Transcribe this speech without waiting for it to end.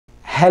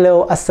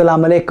Hello,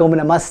 assalamu alaikum,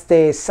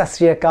 namaste, sat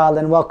sri akal,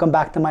 and welcome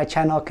back to my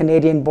channel,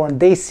 Canadian Born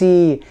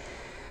Desi.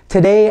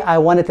 Today, I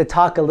wanted to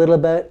talk a little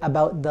bit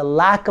about the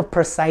lack of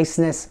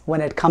preciseness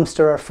when it comes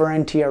to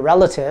referring to your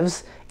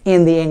relatives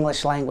in the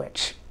English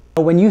language.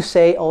 When you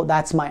say, oh,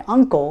 that's my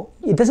uncle,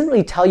 it doesn't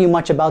really tell you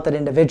much about that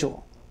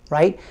individual,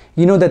 right?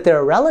 You know that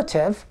they're a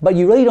relative, but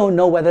you really don't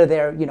know whether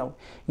they're,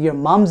 your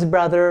mom's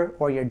brother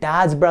or your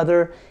dad's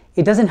brother.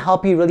 It doesn't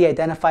help you really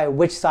identify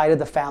which side of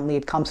the family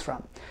it comes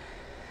from.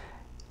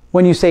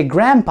 When you say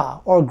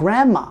grandpa or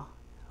grandma,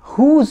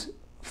 whose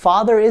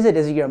father is it?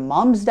 Is it your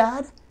mom's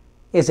dad?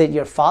 Is it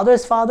your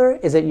father's father?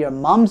 Is it your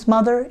mom's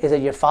mother? Is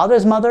it your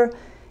father's mother?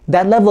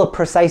 That level of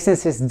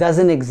preciseness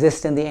doesn't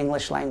exist in the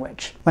English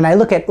language. When I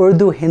look at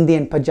Urdu, Hindi,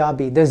 and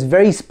Punjabi, there's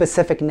very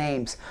specific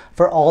names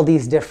for all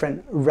these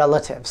different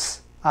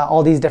relatives,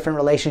 all these different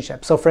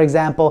relationships. So for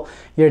example,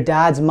 your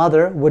dad's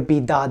mother would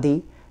be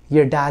Dadi,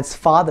 your dad's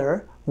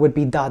father would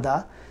be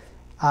Dada,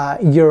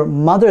 your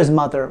mother's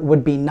mother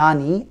would be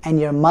Nani, and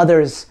your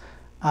mother's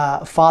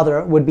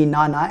father would be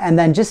Nana. And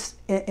then just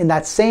in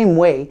that same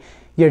way,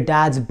 your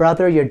dad's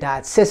brother, your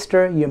dad's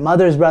sister, your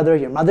mother's brother,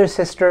 your mother's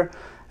sister,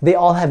 they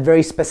all have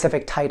very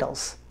specific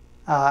titles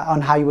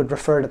on how you would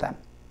refer to them.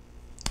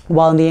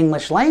 While in the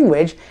English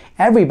language,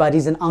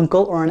 everybody's an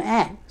uncle or an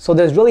aunt. So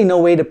there's really no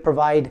way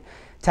to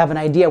have an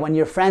idea when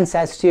your friend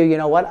says to you, you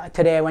know what,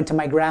 today I went to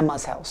my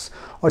grandma's house,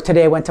 or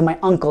today I went to my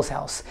uncle's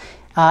house.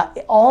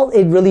 All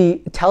it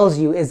really tells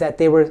you is that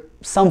they were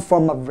some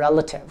form of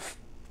relative,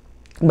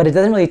 but it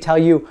doesn't really tell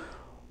you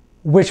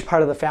which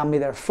part of the family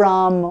they're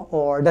from,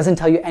 or doesn't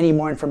tell you any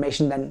more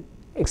information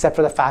except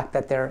for the fact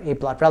that they're a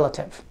blood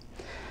relative,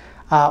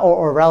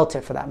 or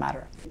relative for that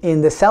matter.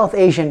 In the South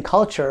Asian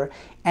culture,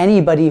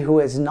 anybody who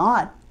is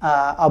not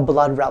a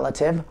blood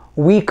relative,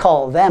 we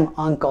call them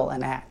uncle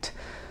and aunt.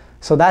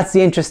 So that's the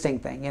interesting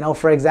thing.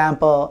 For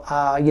example,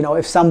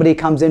 if somebody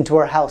comes into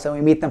our house and we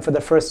meet them for the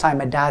first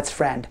time, a dad's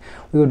friend,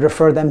 we would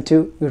refer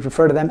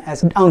to them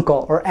as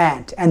uncle or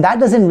aunt. And that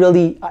doesn't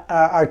really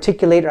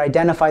articulate or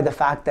identify the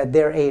fact that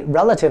they're a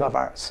relative of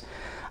ours.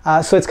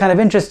 So it's kind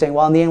of interesting.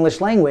 While in the English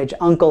language,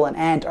 uncle and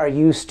aunt are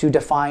used to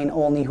define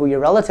only who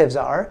your relatives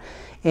are,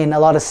 in a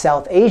lot of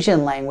South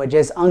Asian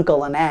languages,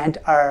 uncle and aunt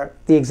are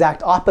the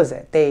exact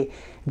opposite.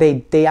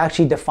 They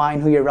actually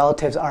define who your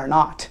relatives are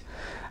not.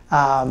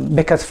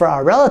 Because for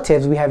our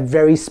relatives, we have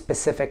very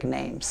specific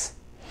names.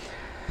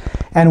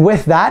 And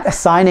with that,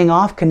 signing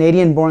off,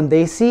 Canadian Born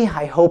Desi.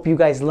 I hope you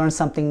guys learned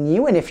something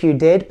new. And if you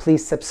did,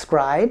 please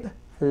subscribe,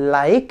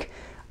 like.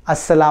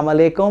 Assalamu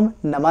alaikum,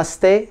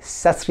 namaste,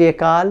 sat sri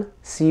akal.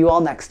 See you all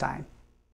next time.